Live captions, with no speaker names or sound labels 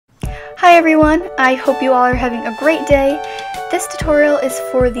Hi everyone, I hope you all are having a great day. This tutorial is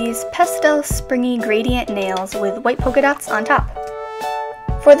for these pastel springy gradient nails with white polka dots on top.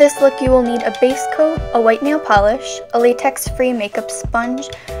 For this look you will need a base coat, a white nail polish, a latex-free makeup sponge,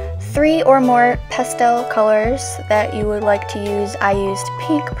 3 or more pastel colors that you would like to use. I used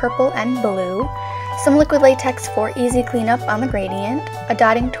pink, purple, and blue, some liquid latex for easy cleanup on the gradient, a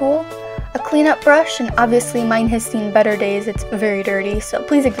dotting tool, a cleanup brush, and obviously mine has seen better days, it's very dirty, so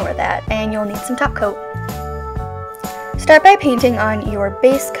please ignore that, and you'll need some top coat. Start by painting on your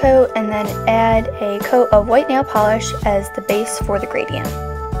base coat and then add a coat of white nail polish as the base for the gradient.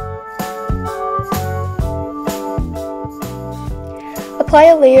 Apply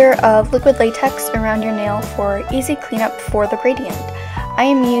a layer of liquid latex around your nail for easy cleanup for the gradient. I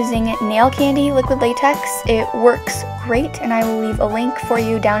am using nail candy liquid latex. It works great, and I will leave a link for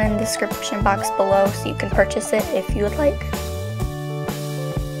you down in the description box below so you can purchase it if you would like.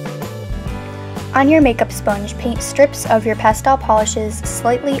 On your makeup sponge, paint strips of your pastel polishes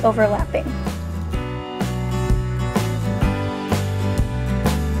slightly overlapping.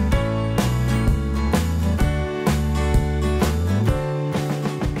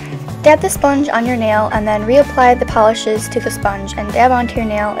 Dab the sponge on your nail and then reapply the polishes to the sponge and dab onto your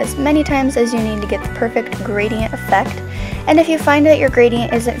nail as many times as you need to get the perfect gradient effect. And if you find that your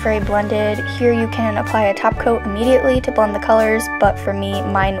gradient isn't very blended, here you can apply a top coat immediately to blend the colors, but for me,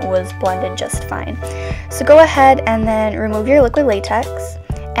 mine was blended just fine. So go ahead and then remove your liquid latex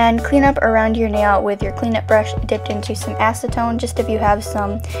and clean up around your nail with your cleanup brush dipped into some acetone, just if you have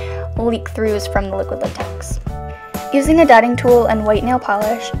some leak-throughs from the liquid latex. Using a dotting tool and white nail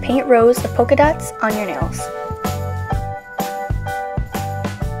polish, paint rows of polka dots on your nails.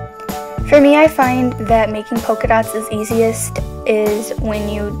 For me, I find that making polka dots is easiest is when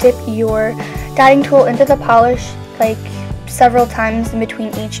you dip your dotting tool into the polish like several times in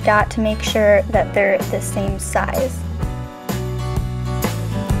between each dot to make sure that they're the same size.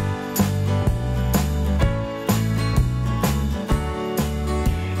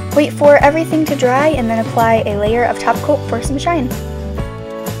 Wait for everything to dry and then apply a layer of top coat for some shine.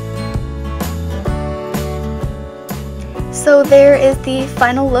 So there is the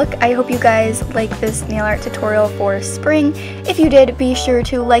final look. I hope you guys like this nail art tutorial for spring. If you did, be sure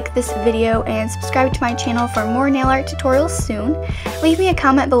to like this video and subscribe to my channel for more nail art tutorials soon. Leave me a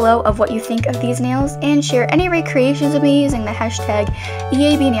comment below of what you think of these nails and share any recreations of me using the hashtag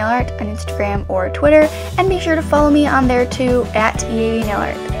eabnailart on Instagram or Twitter, and be sure to follow me on there too at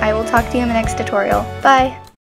eabnailart. I will talk to you in the next tutorial. Bye!